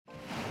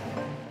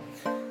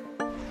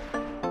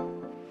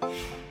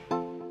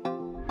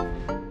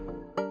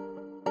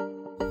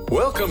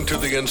Welcome to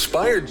the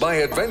Inspired by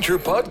Adventure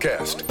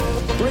podcast,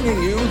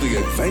 bringing you the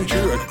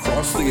adventure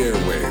across the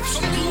airwaves.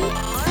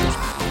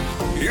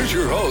 Here's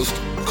your host,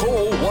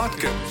 Cole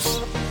Watkins.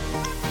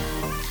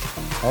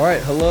 All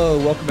right, hello.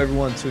 Welcome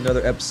everyone to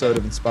another episode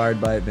of Inspired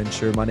by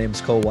Adventure. My name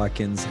is Cole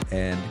Watkins,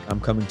 and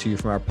I'm coming to you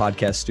from our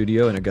podcast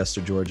studio in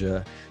Augusta,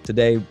 Georgia.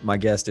 Today, my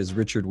guest is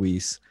Richard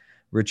Wiese.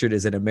 Richard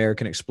is an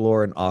American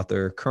explorer and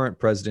author, current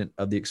president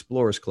of the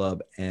Explorers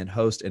Club, and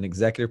host and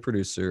executive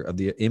producer of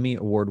the Emmy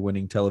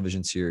Award-winning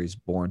television series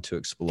Born to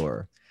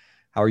Explore.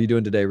 How are you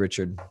doing today,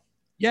 Richard?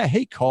 Yeah.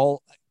 Hey,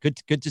 Cole.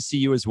 Good to see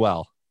you as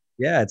well.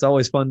 Yeah, it's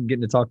always fun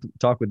getting to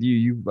talk with you.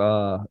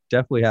 You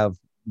definitely have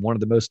one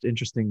of the most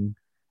interesting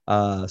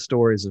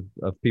stories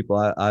of people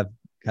I've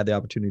had the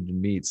opportunity to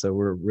meet. So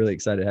we're really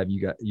excited to have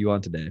you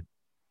on today.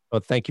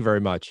 Well, thank you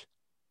very much.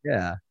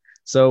 Yeah.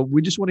 So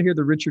we just want to hear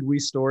the Richard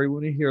Wiese story. We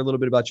want to hear a little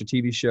bit about your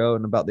TV show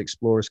and about the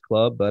Explorers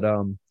Club, but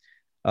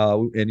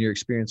and your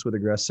experience with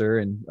Aggressor.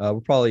 And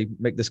we'll probably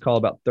make this call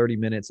about 30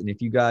 minutes. And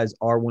if you guys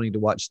are wanting to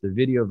watch the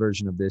video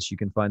version of this, you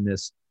can find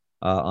this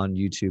on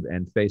YouTube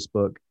and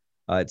Facebook.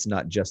 It's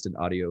not just an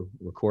audio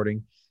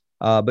recording.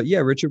 But yeah,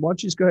 Richard, why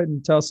don't you just go ahead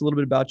and tell us a little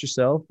bit about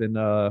yourself and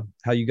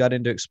how you got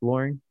into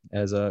exploring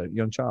as a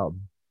young child?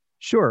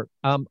 Sure.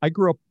 I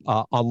grew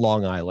up on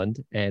Long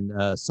Island, and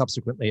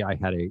subsequently I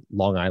had a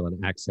Long Island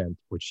accent,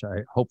 which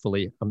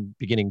I'm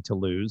beginning to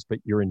lose, but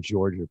you're in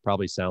Georgia. It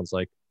probably sounds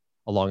like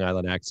a Long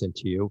Island accent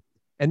to you.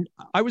 And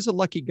I was a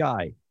lucky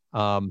guy.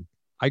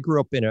 I grew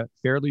up in a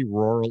fairly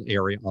rural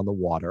area on the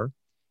water,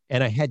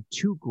 and I had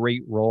two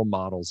great role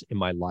models in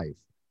my life.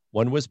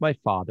 One was my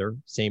father,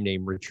 same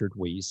name, Richard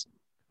Wiese,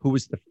 who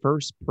was the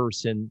first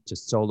person to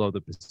solo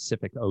the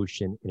Pacific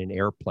Ocean in an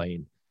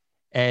airplane.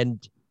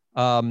 And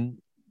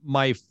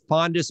my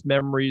fondest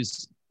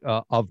memories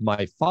of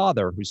my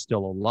father, who's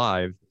still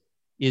alive,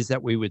 is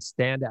that we would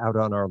stand out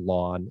on our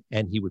lawn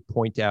and he would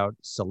point out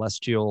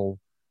celestial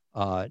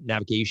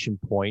navigation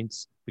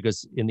points,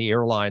 because in the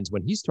airlines,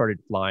 when he started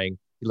flying,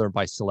 he learned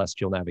by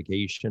celestial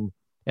navigation.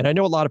 And I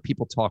know a lot of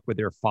people talk with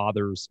their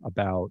fathers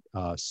about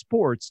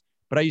sports,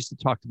 but I used to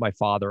talk to my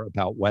father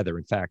about weather.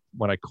 In fact,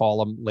 when I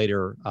call him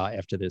later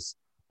after this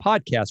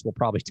podcast, we'll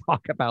probably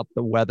talk about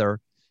the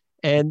weather.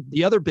 And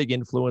the other big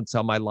influence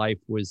on my life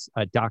was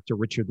Dr.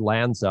 Richard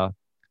Lanza.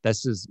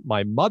 This is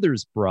my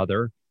mother's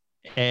brother.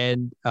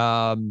 And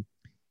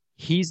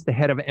he's the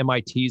head of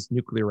MIT's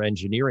nuclear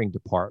engineering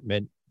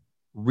department.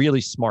 Really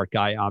smart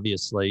guy,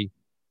 obviously.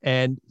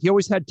 And he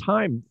always had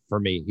time for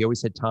me. He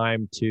always had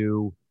time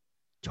to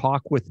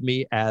talk with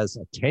me as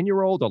a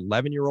 10-year-old,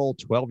 11-year-old,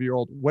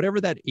 12-year-old,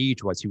 whatever that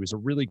age was. He was a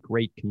really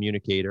great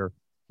communicator.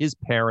 His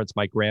parents,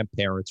 my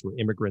grandparents, were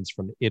immigrants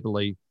from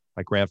Italy.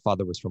 My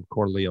grandfather was from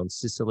Corleone,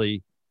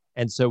 Sicily.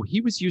 And so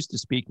he was used to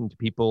speaking to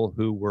people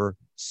who were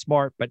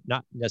smart, but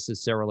not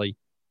necessarily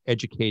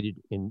educated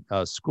in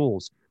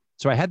schools.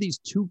 So I had these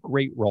two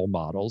great role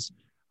models.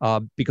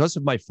 Because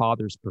of my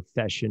father's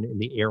profession in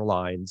the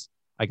airlines,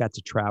 I got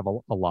to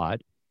travel a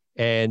lot.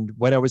 And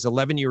when I was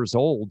 11 years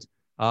old,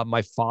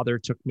 my father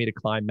took me to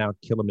climb Mount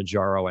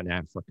Kilimanjaro in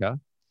Africa.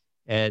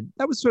 And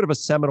that was sort of a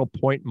seminal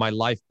point in my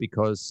life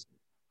because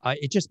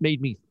it just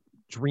made me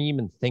dream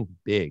and think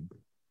big.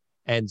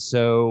 And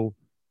so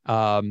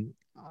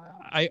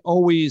I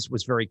always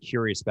was very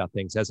curious about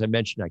things. As I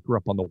mentioned, I grew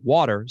up on the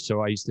water.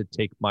 So I used to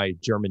take my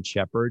German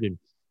Shepherd and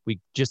we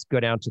just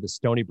go down to the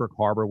Stony Brook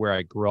Harbor where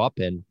I grew up.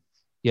 And,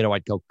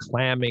 I'd go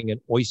clamming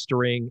and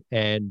oystering.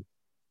 And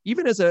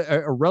even as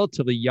a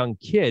relatively young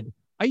kid,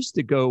 I used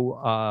to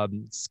go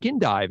skin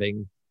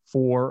diving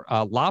for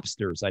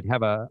lobsters. I'd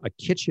have a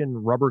kitchen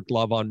rubber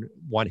glove on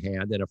one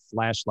hand and a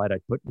flashlight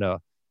I'd put in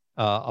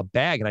a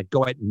bag. And I'd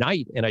go at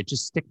night and I'd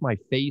just stick my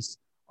face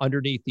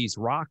underneath these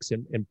rocks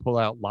and pull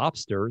out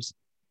lobsters.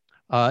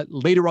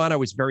 Later on, I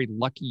was very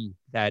lucky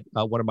that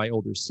one of my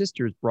older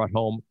sisters brought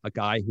home a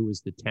guy who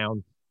was the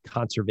town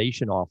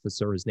conservation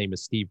officer. His name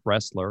is Steve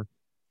Bressler.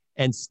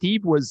 And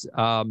Steve was,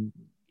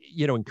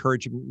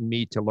 encouraging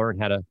me to learn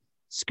how to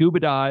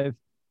scuba dive.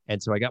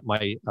 And so I got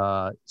my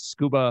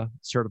scuba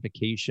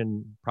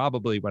certification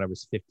probably when I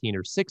was 15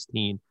 or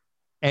 16.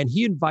 And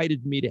he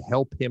invited me to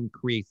help him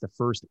create the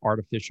first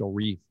artificial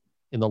reef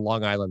in the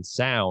Long Island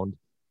Sound.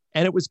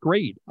 And it was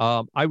great.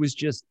 I was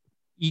just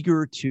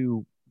eager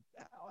to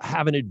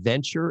have an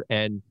adventure.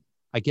 And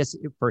I guess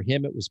for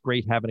him, it was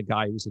great having a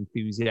guy who was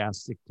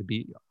enthusiastic to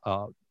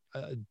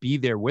be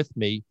there with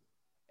me.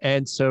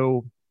 And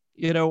so,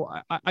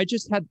 I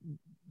just had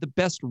the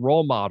best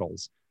role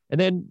models. And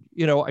then,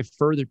 I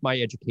furthered my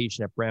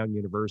education at Brown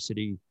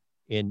University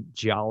in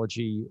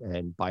geology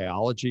and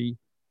biology.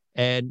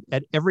 And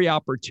at every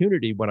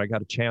opportunity, when I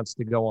got a chance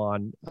to go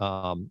on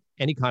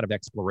any kind of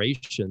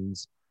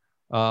explorations,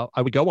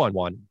 I would go on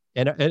one.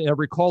 And I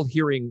recall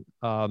hearing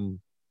one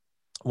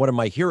of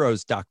my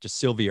heroes, Dr.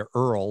 Sylvia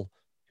Earle,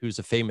 who's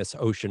a famous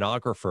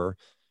oceanographer.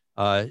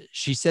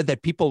 She said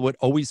that people would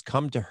always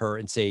come to her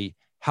and say,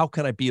 "How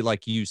can I be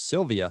like you,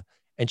 Sylvia?"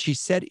 And she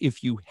said,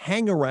 if you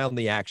hang around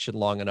the action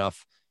long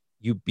enough,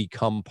 you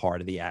become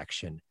part of the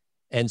action.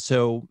 And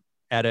so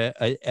at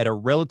a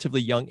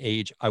relatively young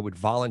age, I would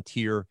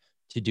volunteer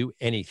to do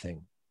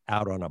anything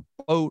out on a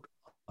boat,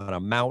 on a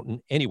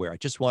mountain, anywhere. I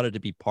just wanted to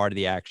be part of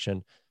the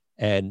action.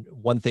 And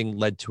one thing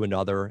led to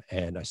another,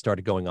 and I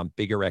started going on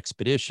bigger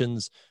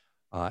expeditions.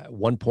 At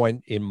one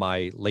point in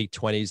my late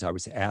 20s, I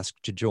was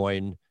asked to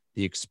join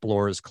the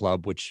Explorers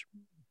Club, which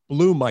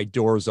blew my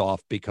doors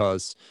off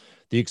because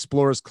the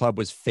Explorers Club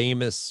was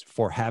famous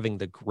for having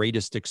the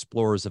greatest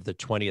explorers of the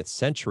 20th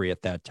century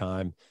at that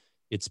time.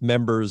 Its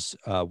members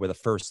were the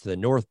first to the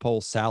North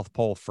Pole, South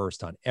Pole,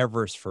 first on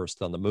Everest,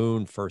 first on the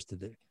moon, first to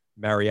the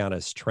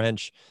Marianas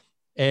Trench.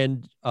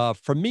 And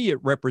for me, it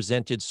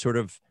represented sort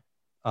of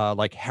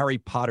like Harry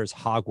Potter's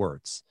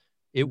Hogwarts.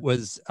 It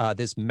was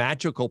this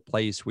magical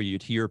place where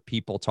you'd hear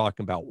people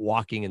talking about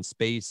walking in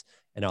space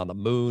and on the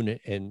moon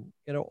and,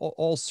 you know,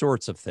 all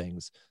sorts of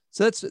things.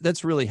 So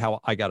that's really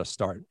how I got to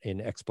start in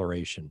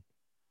exploration.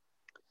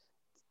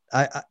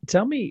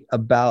 Tell me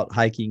about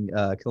hiking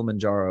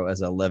Kilimanjaro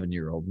as an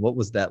 11-year-old. What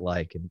was that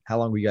like, and how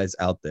long were you guys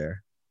out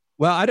there?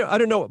 Well, I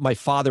don't know what my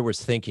father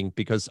was thinking,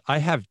 because I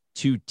have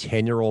two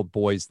 10-year-old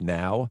boys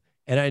now.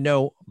 And I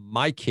know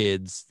my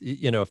kids,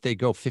 you know, if they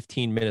go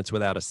 15 minutes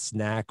without a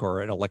snack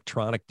or an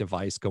electronic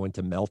device, go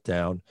into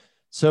meltdown.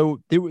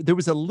 So there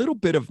was a little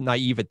bit of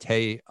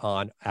naivete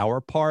on our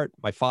part.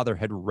 My father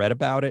had read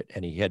about it,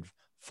 and he had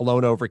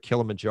flown over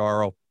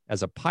Kilimanjaro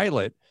as a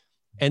pilot.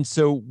 And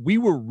so we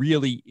were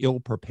really ill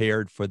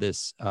prepared for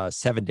this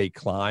 7-day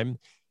climb,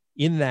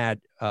 in that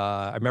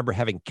I remember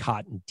having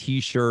cotton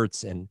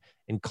T-shirts and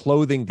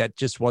clothing that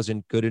just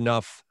wasn't good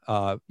enough,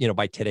 you know,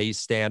 by today's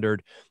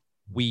standard.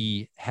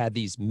 We had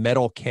these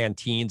metal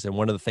canteens, and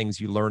one of the things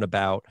you learn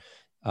about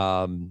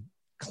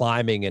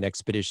climbing and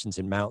expeditions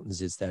in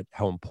mountains is that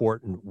how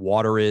important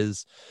water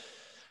is.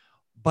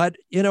 But,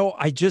 you know,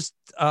 I just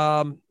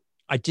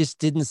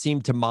didn't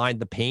seem to mind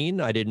the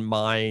pain. I didn't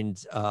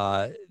mind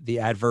the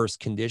adverse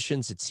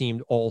conditions. It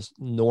seemed all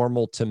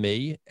normal to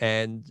me.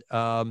 And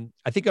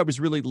I think I was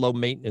really low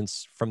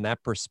maintenance from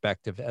that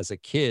perspective as a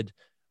kid.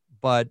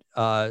 But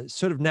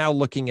sort of now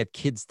looking at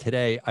kids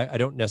today, I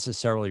don't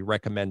necessarily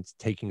recommend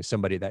taking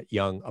somebody that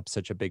young up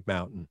such a big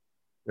mountain.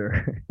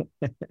 Sure.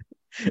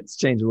 It's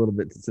changed a little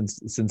bit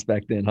since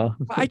back then, huh?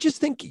 I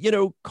just think, you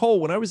know, Cole,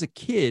 when I was a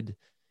kid,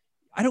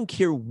 I don't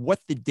care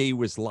what the day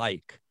was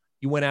like.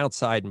 You went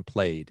outside and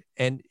played.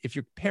 And if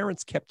your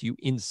parents kept you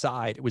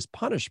inside, it was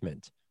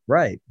punishment.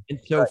 Right. And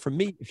so for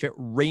me, if it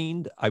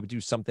rained, I would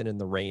do something in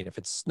the rain. If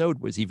it snowed,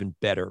 was even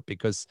better,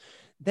 because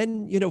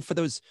then, you know, for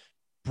those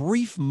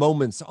brief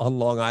moments on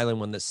Long Island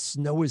when the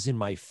snow is in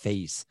my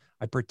face,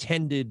 I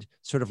pretended,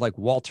 sort of like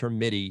Walter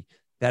Mitty,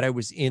 that I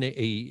was in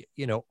a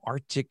you know,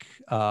 Arctic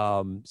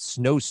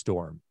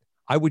snowstorm.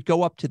 I would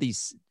go up to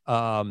these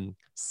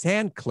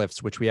sand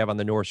cliffs, which we have on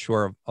the North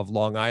Shore of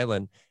Long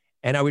Island,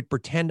 and I would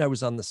pretend I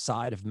was on the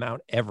side of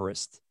Mount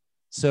Everest.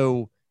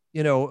 So,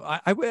 you know,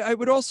 I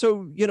would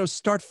also, you know,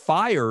 start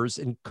fires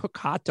and cook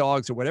hot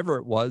dogs or whatever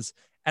it was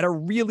at a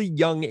really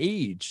young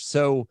age.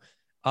 So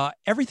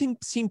everything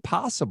seemed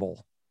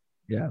possible.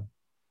 Yeah.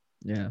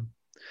 Yeah.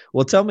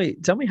 Well, tell me,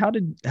 how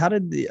did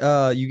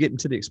you get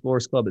into the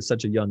Explorers Club at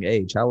such a young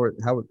age? How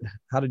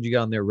did you get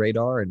on their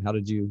radar, and how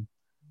did you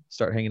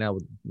start hanging out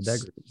with that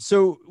group?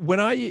 So when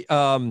I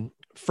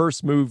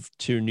first moved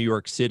to New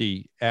York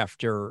City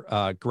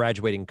after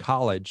graduating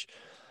college,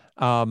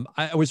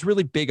 I was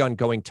really big on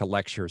going to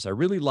lectures. I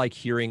really like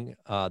hearing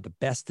the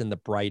best and the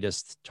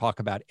brightest talk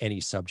about any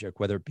subject,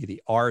 whether it be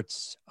the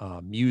arts,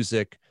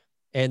 music.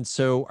 And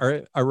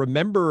so I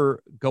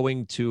remember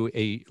going to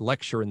a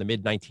lecture in the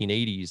mid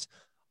 1980s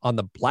on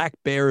the black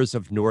bears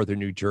of northern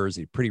New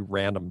Jersey, pretty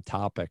random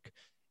topic.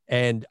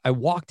 And I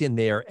walked in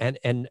there,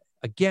 and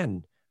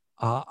again,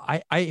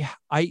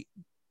 I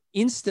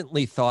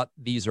instantly thought,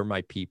 these are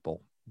my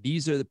people.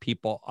 These are the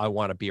people I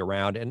want to be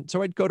around. And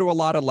so I'd go to a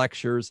lot of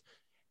lectures.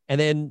 And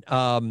then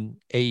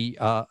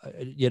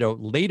you know,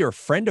 later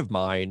friend of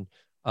mine,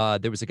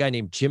 there was a guy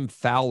named Jim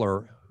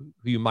Fowler,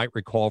 who you might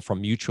recall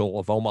from Mutual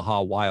of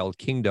Omaha, Wild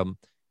Kingdom.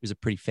 He was a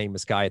pretty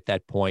famous guy at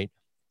that point.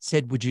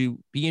 Said, would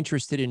you be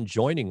interested in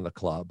joining the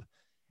club?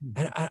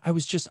 And I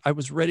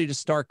was ready to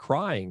start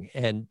crying.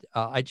 And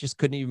I just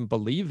couldn't even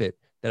believe it,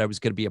 that I was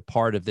going to be a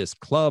part of this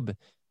club.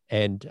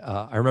 And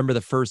I remember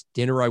the first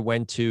dinner I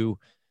went to,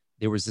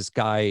 there was this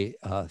guy,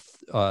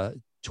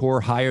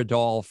 Tor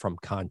Heyerdahl from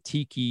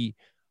Kon-Tiki.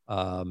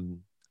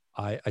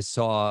 I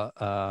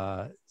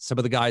saw some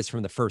of the guys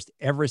from the first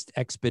Everest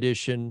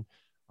expedition.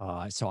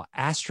 I saw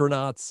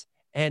astronauts.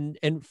 And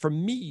for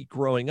me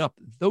growing up,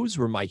 those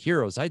were my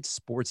heroes. I had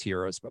sports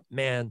heroes, but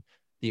man,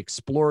 the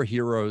explorer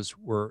heroes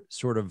were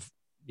sort of,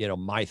 you know,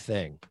 my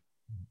thing.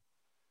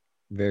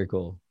 Very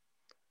cool.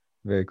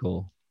 Very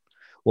cool.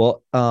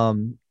 Well, so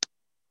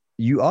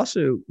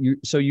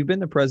you've been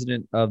the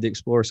president of the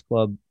Explorers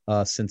Club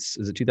since,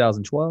 is it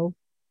 2012?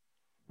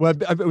 Well,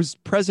 I was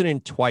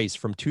president twice,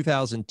 from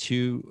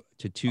 2002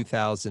 to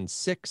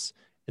 2006,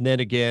 and then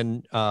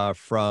again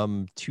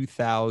from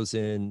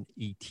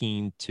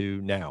 2018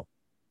 to now.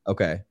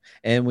 Okay.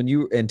 And when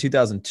you, in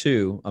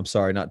 2002, I'm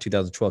sorry, not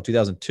 2012,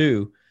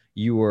 2002,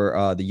 you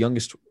were the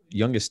youngest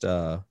youngest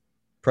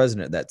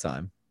president at that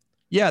time.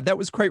 Yeah, that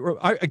was great.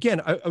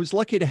 I was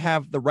lucky to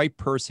have the right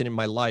person in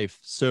my life.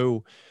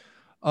 So,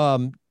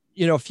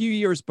 a few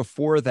years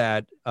before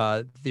that,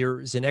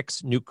 there's an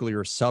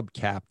ex-nuclear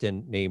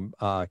sub-captain named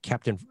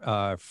Captain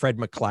Fred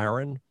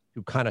McLaren,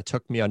 who kind of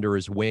took me under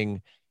his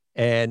wing.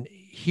 And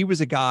he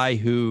was a guy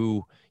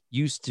who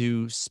used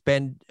to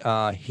spend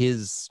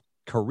his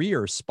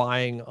career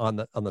spying on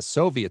the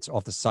Soviets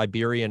off the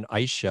Siberian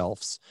ice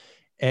shelves.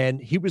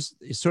 And he was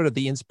sort of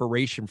the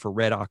inspiration for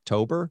Red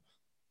October.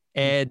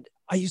 And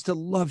I used to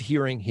love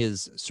hearing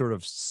his sort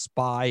of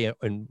spy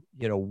and,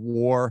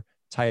 war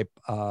type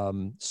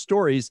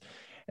stories.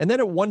 And then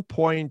at one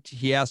point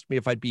he asked me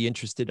if I'd be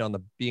interested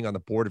being on the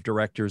board of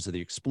directors of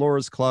the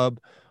Explorers Club.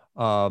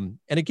 And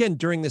again,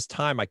 during this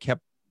time,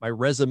 my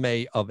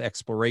resume of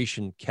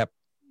exploration kept,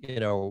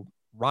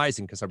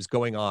 rising because I was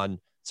going on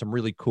some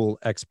really cool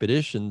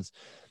expeditions.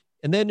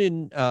 And then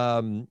in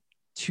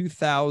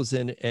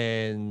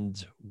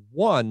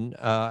 2001,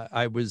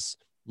 I was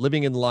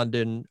living in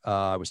London.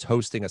 I was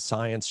hosting a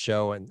science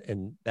show,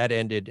 and that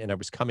ended, and I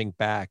was coming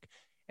back.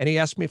 And he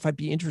asked me if I'd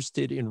be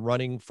interested in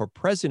running for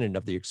president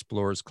of the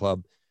Explorers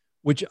Club,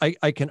 which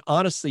I can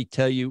honestly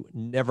tell you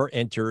never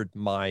entered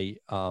my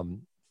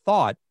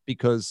thought,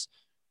 because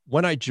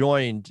when I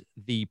joined,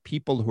 the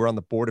people who are on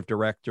the board of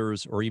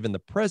directors or even the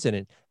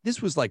president,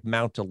 this was like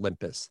Mount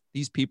Olympus.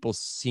 These people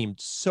seemed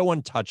so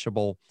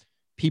untouchable.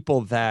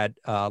 People that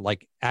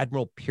like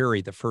Admiral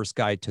Peary, the first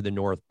guy to the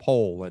North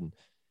Pole, and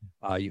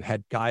you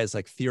had guys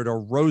like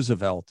Theodore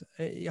Roosevelt.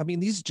 I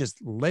mean, these are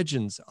just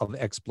legends of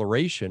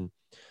exploration.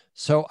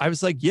 So I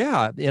was like,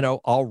 yeah,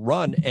 I'll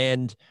run.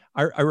 And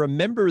I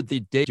remember the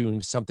day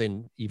doing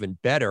something even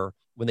better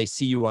when they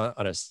see you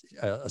on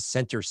a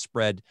center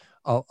spread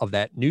of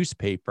that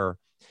newspaper.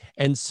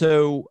 And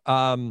so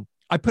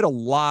I put a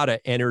lot of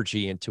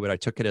energy into it. I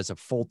took it as a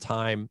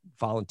full-time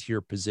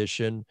volunteer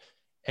position.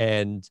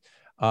 And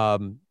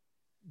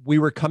we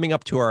were coming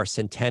up to our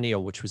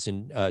centennial, which was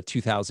in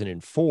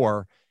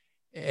 2004.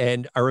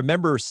 And I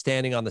remember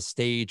standing on the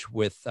stage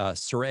with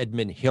Sir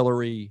Edmund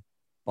Hillary,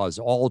 Buzz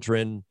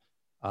Aldrin,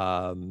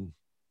 who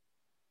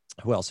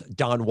else?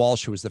 Don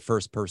Walsh, who was the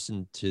first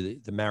person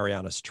to the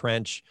Marianas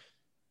Trench.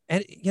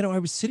 And, I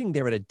was sitting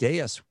there at a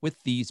dais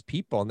with these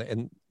people,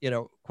 and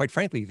quite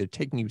frankly, they're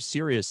taking you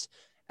serious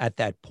at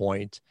that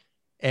point.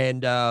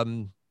 And,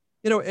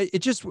 it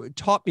just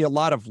taught me a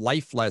lot of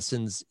life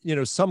lessons,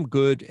 some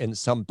good and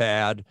some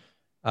bad.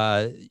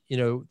 The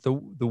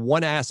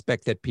one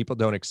aspect that people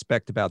don't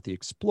expect about the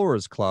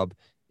Explorers Club,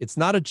 it's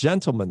not a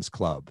gentleman's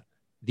club.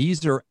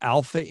 These are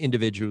alpha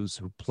individuals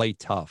who play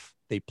tough.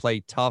 They play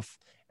tough,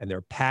 and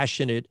they're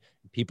passionate.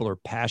 People are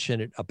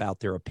passionate about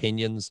their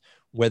opinions,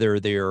 whether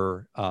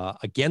they're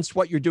against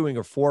what you're doing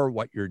or for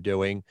what you're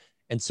doing.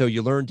 And so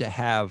you learn to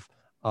have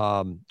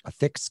a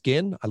thick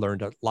skin. I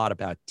learned a lot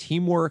about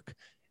teamwork,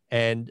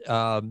 and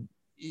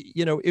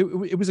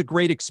it was a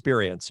great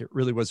experience. It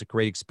really was a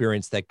great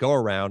experience, that go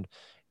around.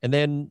 And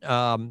then,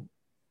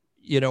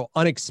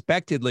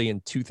 unexpectedly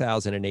in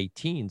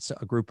 2018,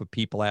 a group of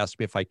people asked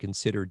me if I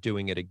considered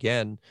doing it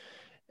again.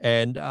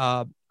 And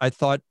I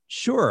thought,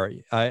 sure.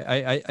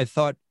 I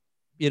thought,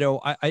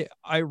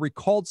 I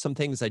recalled some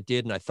things I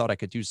did, and I thought I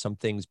could do some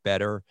things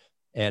better.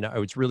 And I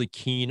was really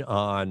keen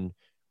on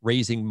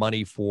raising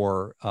money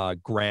for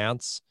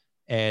grants.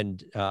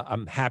 And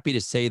I'm happy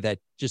to say that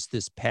just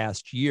this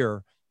past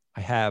year,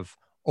 I have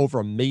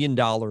over $1 million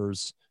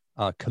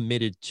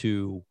committed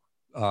to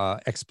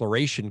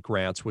exploration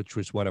grants, which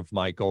was one of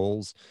my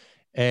goals.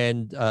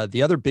 And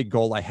the other big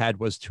goal I had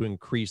was to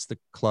increase the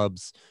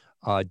club's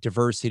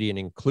diversity and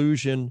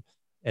inclusion.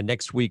 And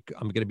next week,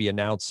 I'm going to be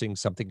announcing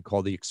something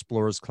called the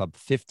Explorers Club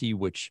 50,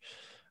 which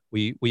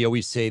we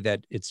always say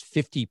that it's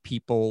 50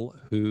 people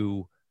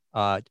who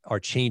are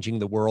changing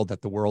the world,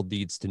 that the world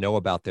needs to know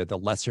about. They're the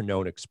lesser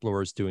known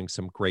explorers doing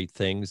some great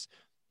things.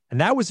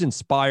 And that was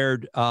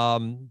inspired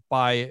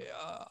by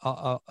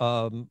a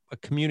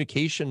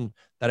communication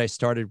that I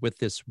started with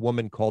this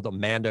woman called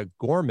Amanda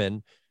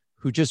Gorman,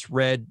 who just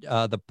read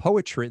did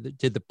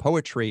the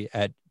poetry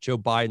at Joe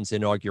Biden's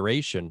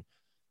inauguration.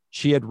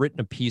 She had written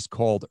a piece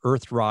called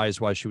Earthrise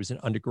while she was an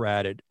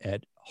undergrad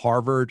at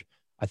Harvard.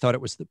 I thought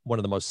it was one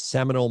of the most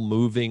seminal,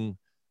 moving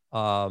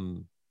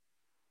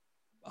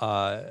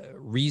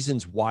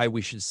reasons why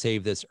we should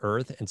save this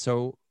earth. And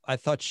so I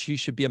thought she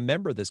should be a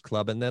member of this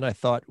club. And then I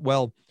thought,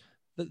 well,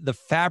 the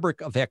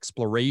fabric of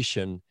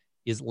exploration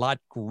is a lot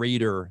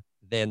greater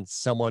than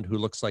someone who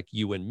looks like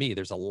you and me.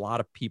 There's a lot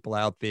of people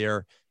out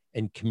there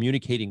and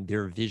communicating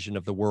their vision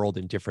of the world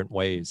in different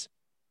ways.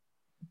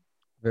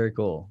 Very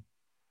cool.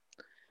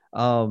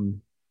 How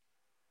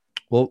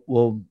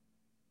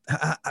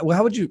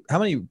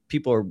many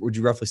people would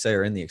you roughly say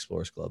are in the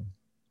Explorers Club?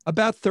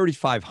 About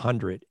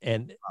 3,500.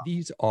 And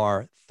these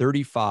are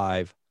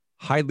 35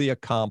 highly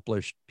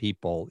accomplished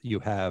people. You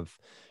have,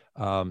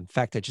 in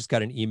fact, I just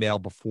got an email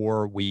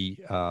before we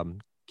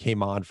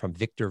came on from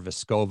Victor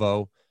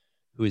Vescovo,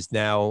 who is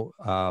now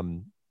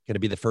going to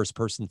be the first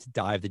person to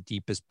dive the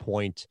deepest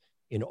point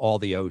in all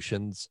the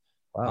oceans.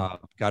 Wow.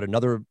 Got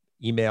another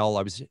email.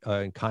 I was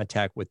in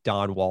contact with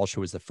Don Walsh,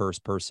 who was the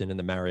first person in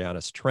the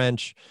Marianas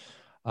Trench.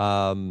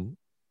 And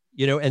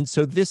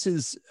so this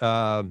is,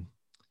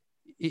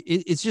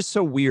 it's just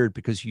so weird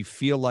because you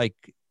feel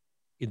like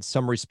in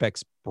some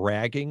respects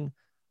bragging,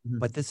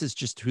 but this is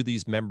just who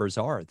these members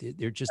are.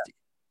 They're just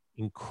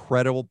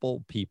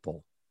incredible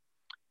people.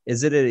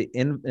 Is it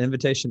an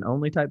invitation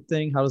only type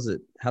thing? How does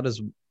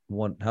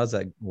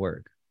that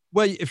work?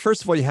 Well,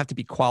 first of all, you have to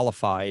be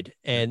qualified,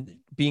 and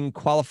being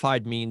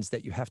qualified means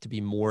that you have to be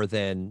more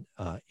than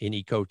an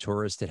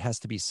ecotourist. It has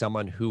to be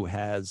someone who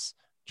has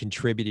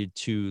contributed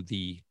to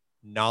the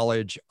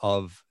knowledge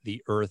of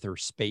the earth or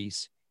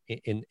space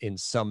in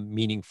some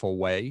meaningful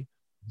way.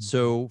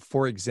 So,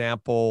 for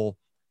example,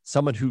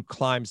 someone who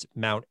climbs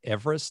Mount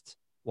Everest,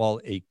 while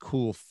a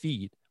cool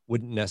feat,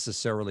 wouldn't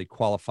necessarily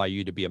qualify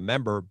you to be a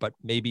member, but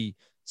maybe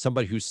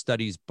somebody who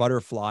studies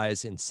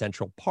butterflies in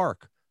Central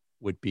Park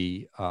would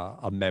be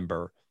a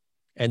member.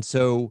 And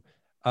so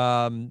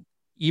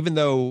even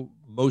though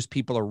most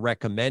people are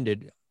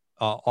recommended,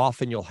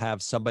 often you'll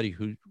have somebody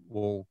who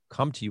will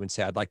come to you and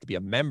say, I'd like to be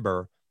a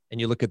member. And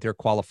you look at their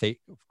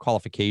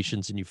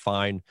qualifications and you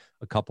find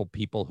a couple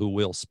people who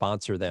will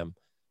sponsor them.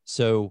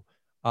 So,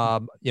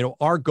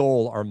 our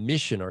goal, our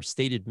mission, our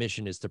stated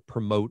mission is to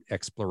promote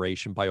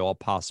exploration by all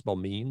possible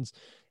means.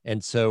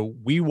 And so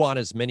we want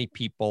as many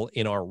people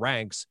in our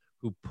ranks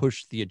who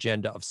push the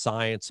agenda of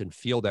science and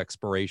field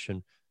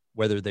exploration,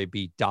 whether they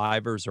be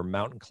divers or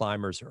mountain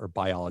climbers or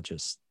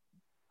biologists.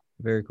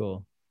 Very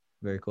cool.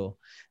 Very cool.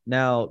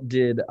 Now,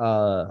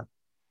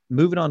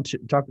 moving on to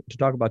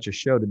talk about your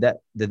show, did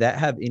that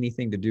have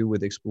anything to do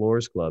with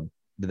Explorers Club?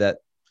 Did that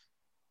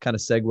kind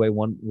of segue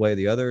one way or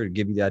the other to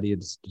give you the idea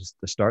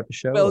to start the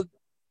show? Well,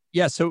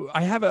 yeah. So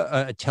I have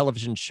a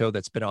television show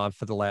that's been on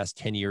for the last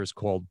 10 years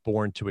called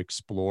Born to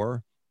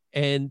Explore.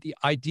 And the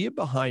idea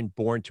behind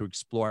Born to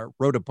Explore, I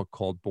wrote a book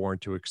called Born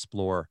to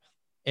Explore.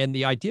 And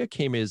the idea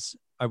came is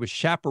I was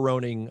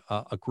chaperoning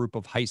a group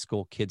of high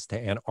school kids to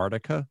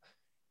Antarctica.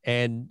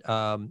 And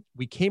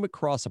we came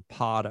across a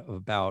pod of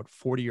about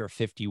 40 or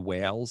 50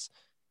 whales.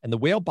 And the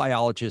whale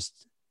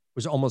biologist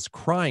was almost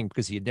crying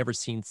because he had never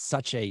seen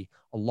such a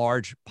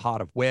large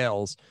pod of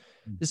whales.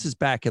 This is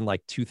back in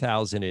like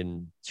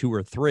 2002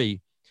 or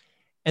 3.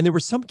 And there were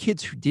some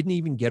kids who didn't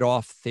even get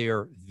off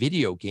their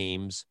video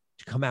games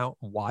to come out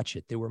and watch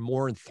it. They were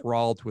more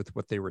enthralled with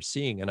what they were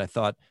seeing. And I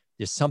thought,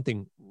 there's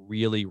something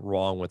really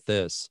wrong with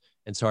this.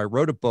 And so I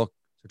wrote a book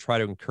to try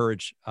to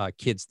encourage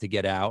kids to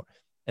get out.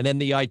 And then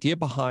the idea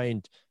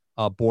behind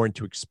Born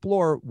to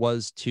Explore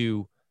was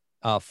to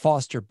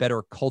foster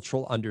better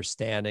cultural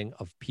understanding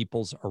of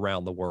peoples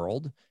around the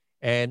world,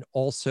 and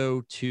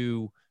also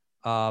to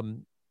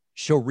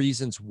show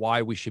reasons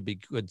why we should be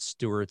good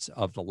stewards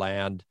of the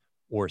land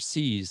or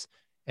seas.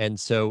 And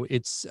so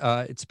it's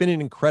been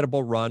an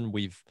incredible run.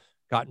 We've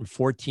gotten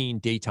 14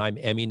 Daytime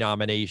Emmy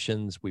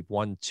nominations. We've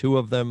won 2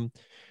 of them.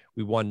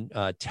 We won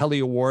Telly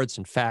Awards.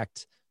 In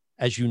fact,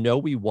 as you know,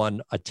 we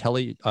won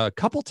a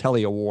couple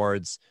Telly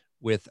Awards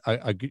with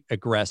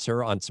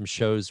Aggressor on some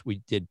shows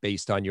we did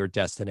based on your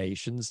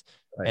destinations.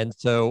 Right. And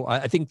so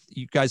I think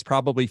you guys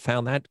probably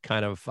found that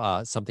kind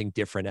of something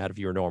different out of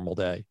your normal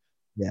day.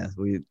 Yeah,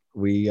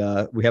 we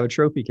have a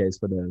trophy case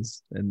for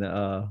those in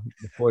the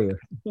foyer.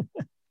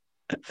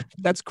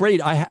 That's great.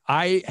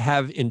 I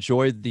have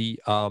enjoyed the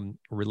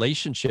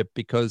relationship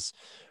because,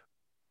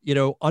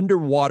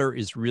 underwater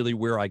is really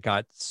where I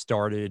got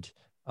started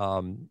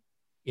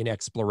in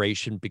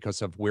exploration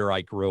because of where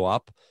I grew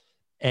up.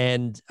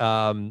 And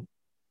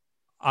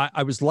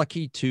I was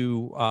lucky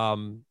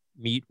to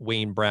meet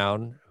Wayne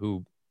Brown,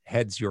 who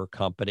heads your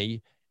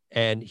company,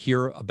 and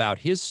hear about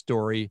his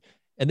story,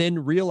 and then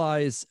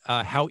realize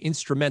how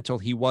instrumental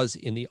he was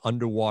in the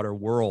underwater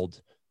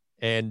world.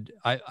 And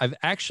I've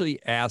actually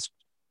asked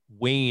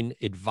Wayne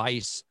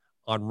advice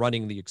on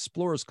running the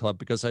Explorers Club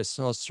because I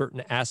saw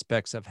certain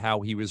aspects of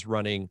how he was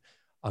running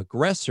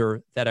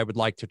Aggressor that I would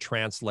like to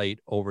translate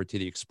over to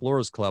the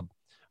Explorers Club.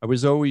 I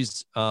was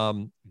always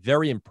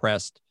very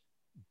impressed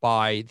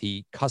by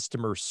the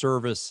customer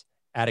service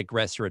at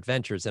Aggressor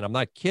Adventures. And I'm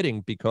not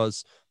kidding,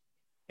 because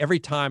every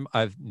time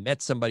I've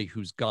met somebody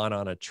who's gone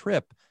on a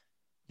trip,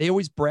 they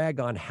always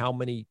brag on how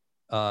many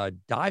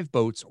dive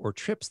boats or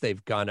trips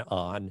they've gone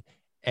on.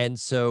 And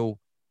so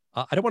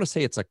I don't want to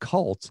say it's a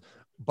cult,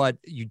 but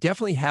you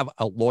definitely have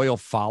a loyal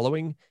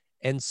following.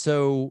 And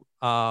so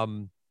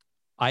I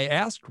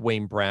asked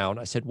Wayne Brown,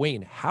 I said,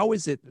 Wayne, how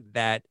is it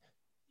that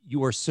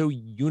you are so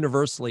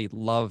universally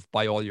loved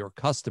by all your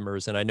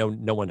customers? And I know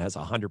no one has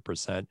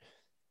 100%,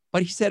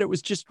 but he said it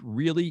was just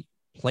really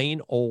plain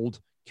old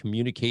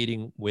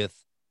communicating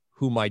with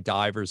who my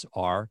divers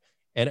are.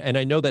 And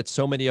I know that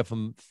so many of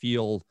them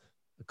feel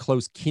a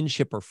close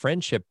kinship or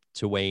friendship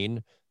to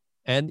Wayne.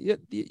 And,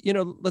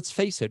 let's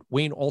face it,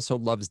 Wayne also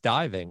loves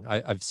diving.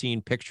 I've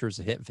seen pictures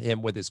of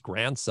him with his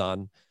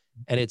grandson,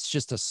 and it's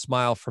just a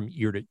smile from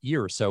ear to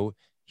ear. So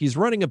he's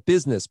running a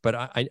business, but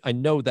I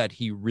know that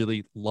he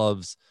really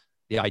loves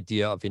the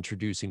idea of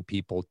introducing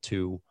people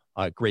to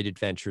great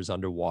adventures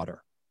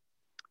underwater.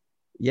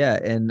 Yeah,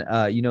 and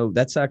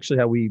that's actually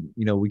how we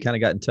kind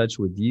of got in touch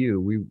with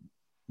you.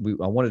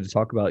 I wanted to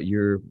talk about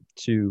your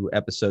two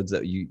episodes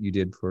that you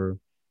did for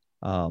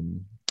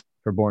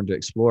Born to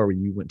Explore,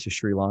 when you went to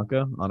Sri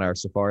Lanka on our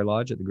safari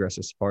lodge at the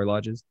Aggressor Safari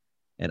Lodges,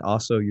 and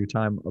also your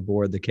time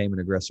aboard the Cayman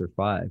Aggressor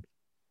 5. Can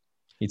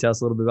you tell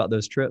us a little bit about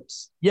those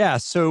trips? Yeah.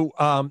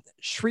 So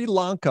Sri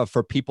Lanka,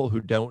 for people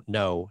who don't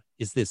know,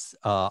 is this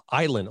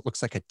island. It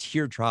looks like a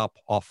teardrop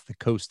off the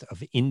coast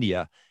of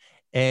India.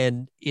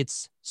 And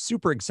it's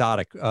super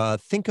exotic.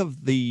 Think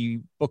of the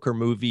Booker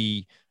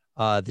movie,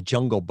 The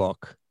Jungle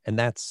Book, and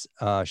that's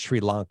Sri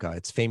Lanka.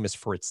 It's famous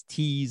for its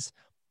teas,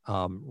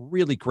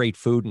 really great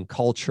food and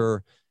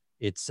culture.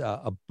 It's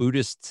a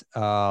Buddhist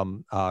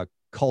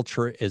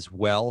culture as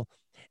well.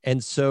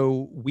 And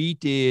so we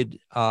did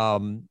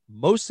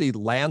mostly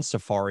land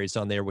safaris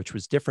on there, which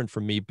was different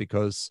for me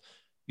because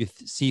you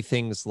see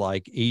things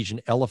like Asian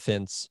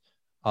elephants.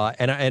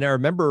 And I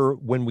remember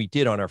when we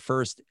did on our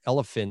first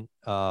elephant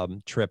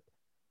trip,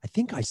 I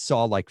think I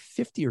saw like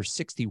 50 or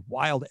 60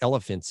 wild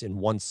elephants in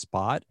one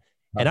spot.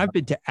 And I've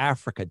been to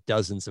Africa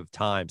dozens of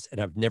times,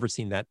 and I've never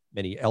seen that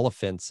many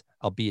elephants,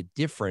 albeit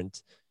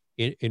different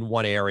in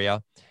one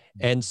area.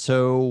 And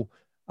so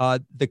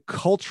the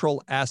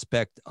cultural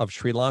aspect of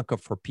Sri Lanka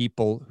for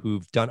people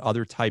who've done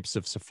other types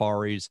of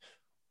safaris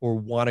or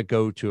want to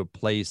go to a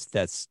place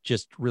that's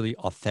just really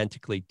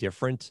authentically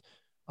different.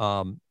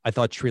 I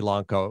thought Sri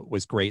Lanka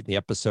was great. And the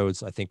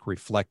episodes, I think,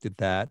 reflected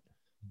that.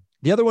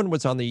 The other one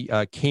was on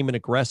the Cayman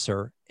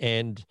Aggressor.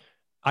 And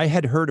I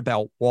had heard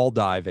about wall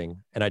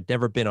diving, and I'd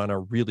never been on a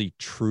really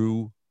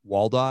true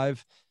wall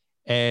dive.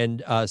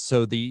 And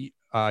so the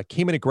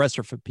Cayman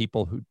Aggressor, for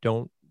people who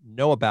don't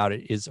know about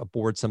it, is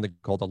aboard something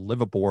called a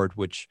liveaboard,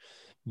 which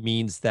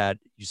means that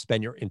you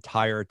spend your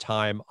entire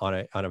time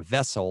on a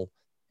vessel,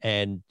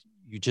 and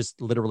you just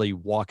literally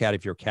walk out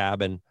of your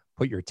cabin,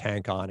 put your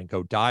tank on, and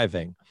go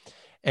diving.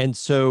 And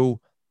so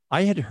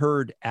I had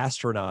heard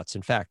astronauts,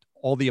 in fact,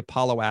 all the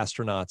Apollo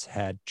astronauts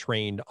had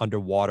trained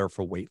underwater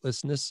for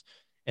weightlessness.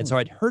 And so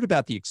I'd heard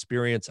about the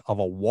experience of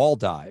a wall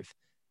dive.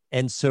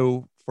 And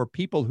so for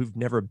people who've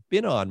never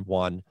been on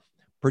one,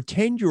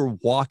 pretend you're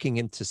walking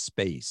into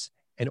space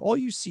and all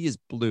you see is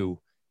blue,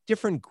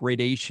 different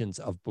gradations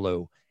of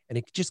blue. And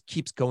it just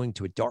keeps going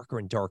to a darker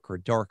and darker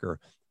and darker.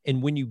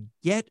 And when you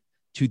get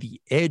to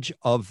the edge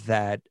of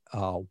that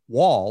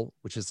wall,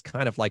 which is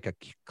kind of like a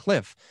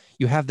cliff,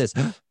 you have this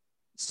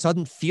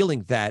sudden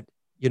feeling that,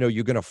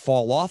 you're going to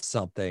fall off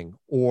something,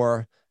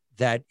 or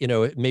that,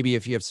 maybe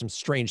if you have some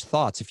strange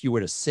thoughts, if you were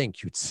to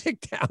sink, you'd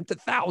sink down to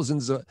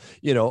thousands of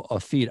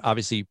feet,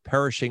 obviously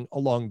perishing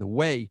along the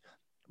way.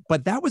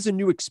 But that was a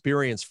new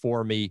experience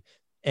for me.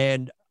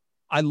 And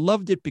I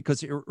loved it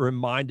because it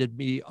reminded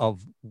me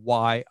of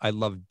why I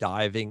loved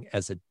diving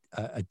as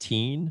a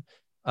teen.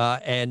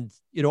 And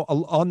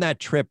on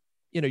that trip,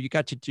 you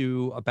got to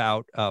do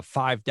about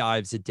 5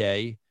 dives a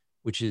day,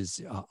 which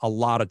is a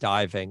lot of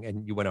diving.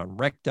 And you went on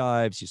wreck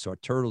dives, you saw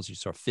turtles, you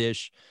saw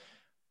fish,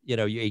 you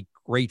ate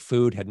great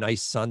food, had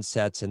nice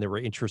sunsets, and there were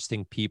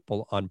interesting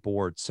people on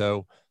board.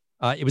 So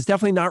it was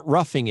definitely not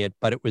roughing it,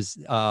 but it was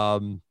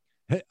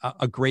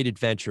a great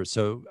adventure.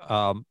 So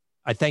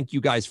I thank you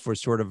guys for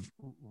sort of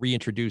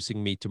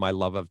reintroducing me to my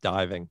love of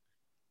diving.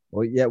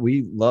 Well, yeah,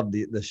 we love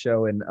the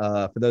show. And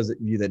for those of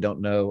you that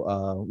don't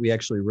know, we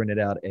actually rented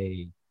out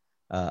a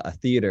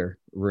theater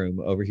room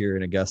over here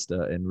in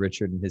Augusta, and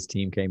Richard and his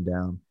team came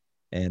down,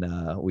 and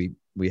we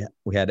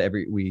had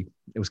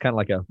it was kind of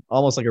like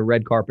almost like a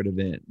red carpet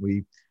event.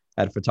 We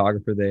had a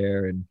photographer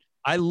there, and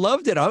I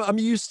loved it. I'm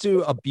used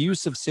to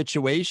abusive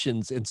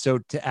situations, and so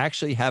to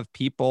actually have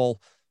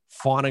people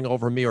fawning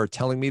over me or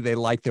telling me they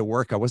like their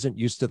work, I wasn't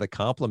used to the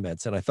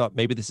compliments, and I thought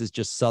maybe this is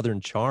just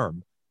Southern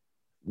charm.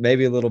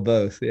 Maybe a little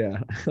both, yeah.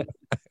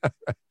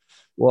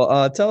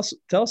 Well, tell us,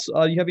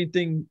 you have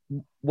anything?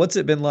 What's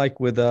it been like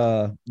with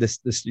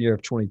this year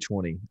of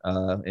 2020?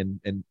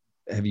 And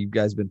have you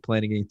guys been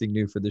planning anything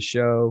new for the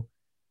show?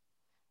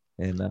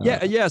 And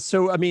yeah.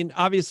 So I mean,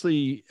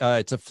 obviously,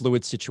 it's a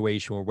fluid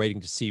situation. We're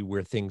waiting to see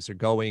where things are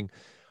going.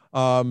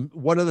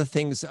 One of the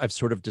things I've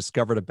sort of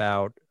discovered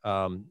about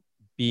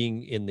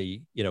being in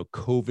the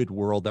COVID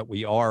world that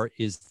we are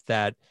is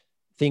that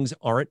things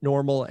aren't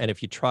normal, and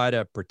if you try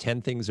to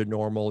pretend things are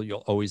normal,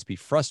 you'll always be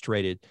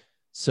frustrated.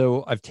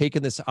 So I've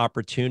taken this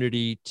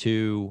opportunity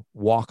to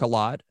walk a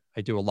lot.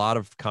 I do a lot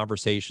of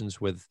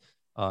conversations with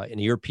an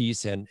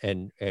earpiece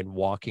and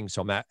walking.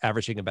 So I'm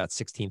averaging about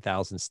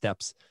 16,000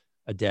 steps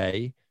a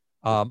day.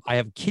 I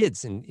have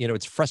kids, and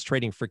it's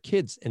frustrating for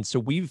kids, and so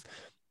we've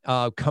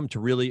come to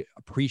really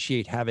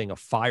appreciate having a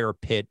fire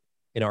pit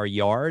in our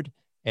yard.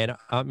 And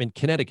I'm in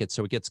Connecticut,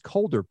 so it gets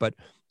colder. But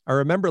I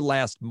remember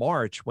last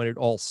March when it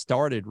all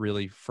started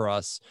really for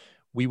us,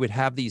 we would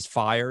have these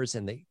fires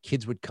and the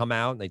kids would come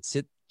out and they'd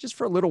sit just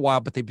for a little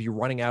while, but they'd be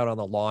running out on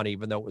the lawn,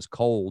 even though it was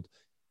cold.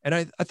 And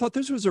I thought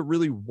this was a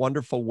really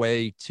wonderful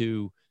way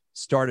to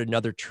start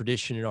another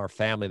tradition in our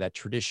family, that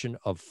tradition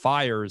of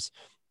fires.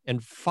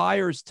 And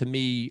fires to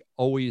me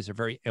always are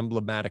very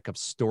emblematic of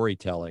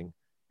storytelling.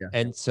 Yeah.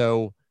 And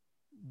so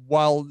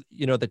while,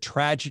 the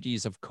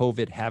tragedies of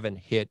COVID haven't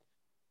hit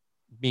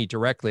me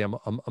directly, I'm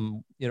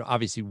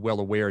obviously well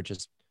aware,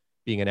 just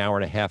being an hour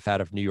and a half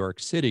out of New York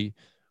City,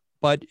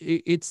 but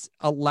it's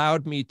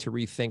allowed me to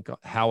rethink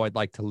how I'd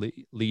like to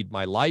lead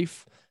my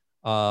life.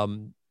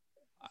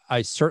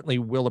 I certainly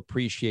will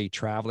appreciate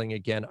traveling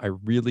again. I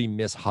really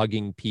miss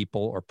hugging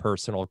people or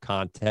personal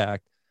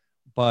contact,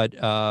 but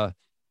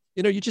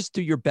you just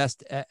do your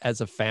best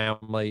as a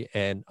family.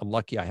 And I'm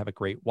lucky I have a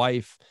great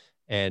wife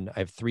and I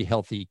have 3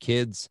 healthy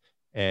kids.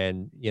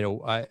 And,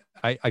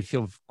 I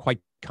feel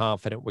quite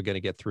confident we're going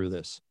to get through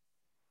this.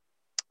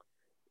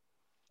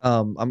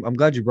 I'm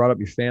glad you brought up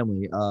your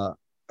family.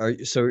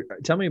 So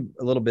tell me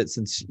a little bit,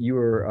 since you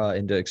were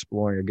into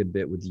exploring a good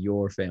bit with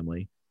your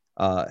family,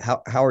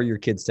 how are your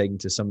kids taking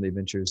to some of the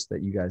adventures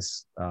that you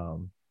guys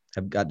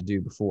have got to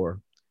do before?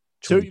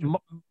 So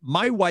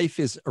my wife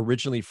is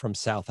originally from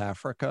South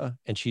Africa,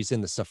 and she's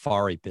in the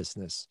safari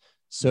business.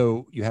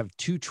 So you have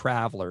 2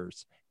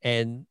 travelers,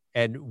 and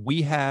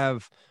we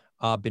have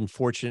been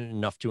fortunate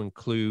enough to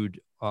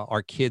include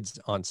our kids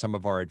on some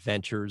of our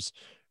adventures.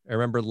 I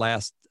remember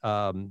last,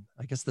 I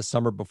guess the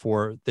summer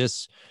before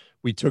this,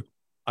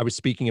 I was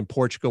speaking in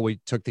Portugal. We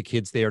took the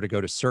kids there to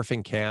go to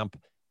surfing camp,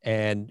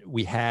 and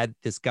we had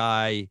this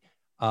guy,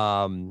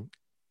 Manuel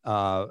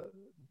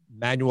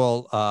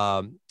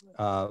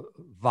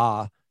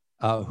Va,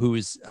 who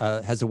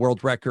has a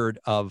world record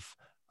of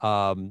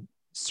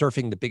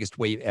surfing the biggest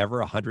wave ever,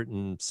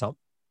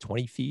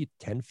 120 feet,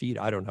 10 feet,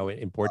 I don't know,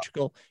 in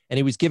Portugal. And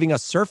he was giving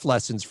us surf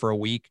lessons for a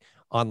week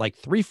on like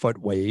 3-foot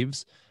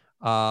waves.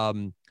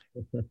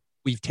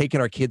 We've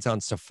taken our kids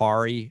on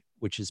safari,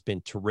 which has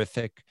been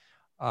terrific.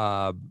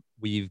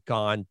 We've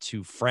gone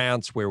to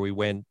France, where we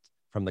went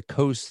from the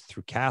coast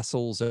through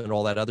castles and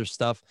all that other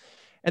stuff.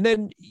 And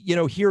then,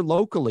 here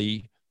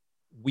locally,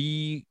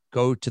 we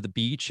go to the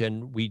beach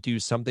and we do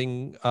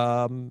something,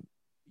 out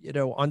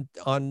on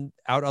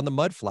the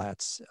mud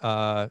flats.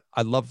 I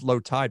love low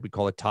tide. We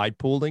call it tide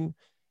pooling.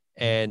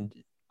 And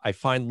I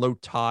find low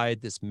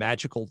tide this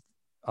magical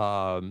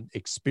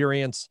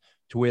experience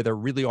to where there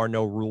really are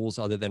no rules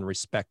other than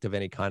respect of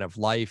any kind of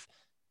life.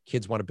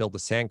 Kids want to build a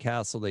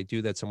sandcastle, they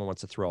do that. Someone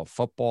wants to throw a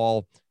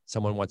football.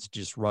 Someone wants to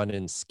just run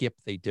and skip,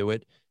 they do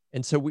it.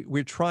 And so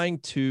we're trying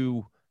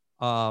to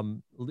at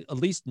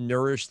least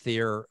nourish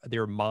their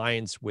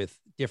minds with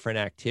different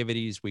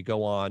activities. We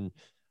go on,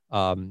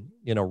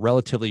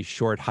 relatively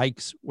short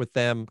hikes with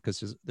them,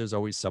 because there's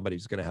always somebody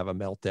who's going to have a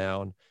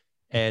meltdown.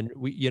 And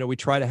we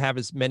try to have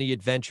as many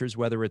adventures,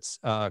 whether it's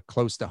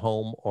close to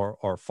home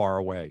or far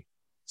away.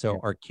 So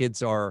our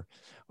kids are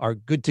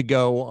good to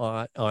go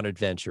on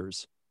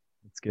adventures.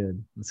 That's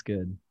good.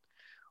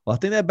 Well, I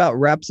think that about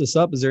wraps us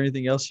up. Is there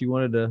anything else you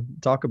wanted to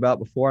talk about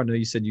before? I know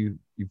you said you've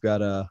got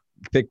to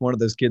pick one of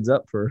those kids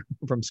up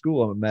from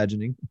school, I'm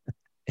imagining.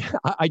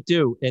 I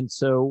do. And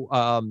so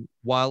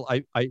while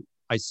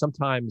I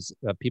sometimes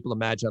people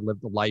imagine I live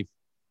the life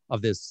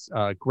of this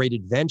great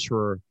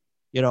adventurer,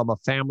 I'm a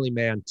family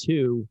man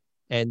too.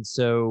 And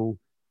so,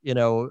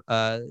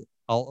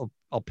 I'll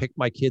pick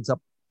my kids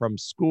up from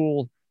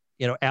school,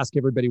 ask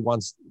everybody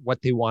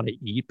what they want to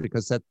eat,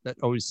 because that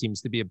always seems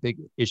to be a big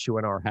issue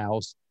in our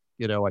house.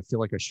 I feel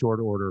like a short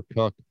order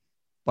cook,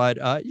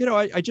 but I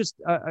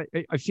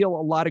feel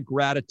a lot of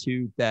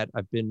gratitude that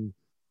I've been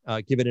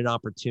given an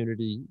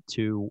opportunity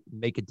to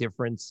make a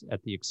difference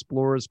at the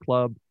Explorers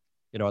Club.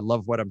 I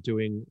love what I'm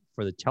doing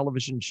for the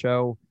television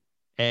show,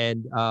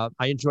 and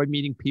I enjoyed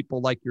meeting people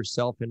like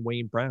yourself and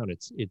Wayne Brown.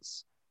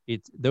 It's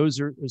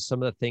those are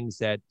some of the things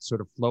that sort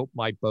of float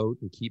my boat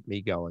and keep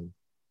me going.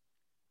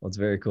 Well, it's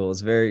very cool. It's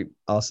very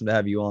awesome to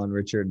have you on,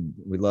 Richard.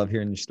 We love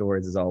hearing your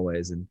stories as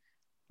always. And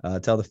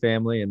tell the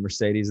family and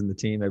Mercedes and the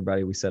team,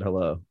 everybody, we said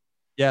hello.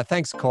 Yeah,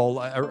 thanks, Cole.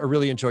 I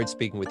really enjoyed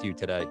speaking with you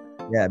today.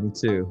 Yeah, me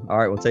too. All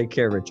right, well, take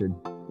care, Richard.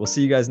 We'll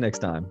see you guys next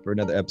time for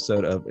another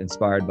episode of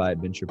Inspired by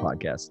Adventure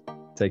Podcast.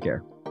 Take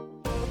care.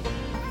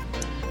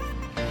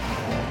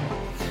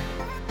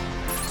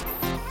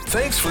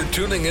 Thanks for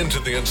tuning into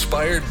the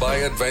Inspired by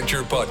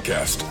Adventure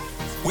podcast.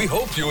 We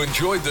hope you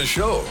enjoyed the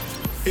show.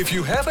 If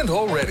you haven't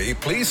already,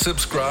 please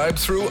subscribe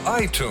through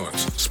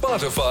iTunes,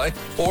 Spotify,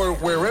 or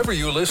wherever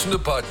you listen to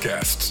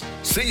podcasts.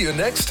 See you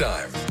next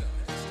time.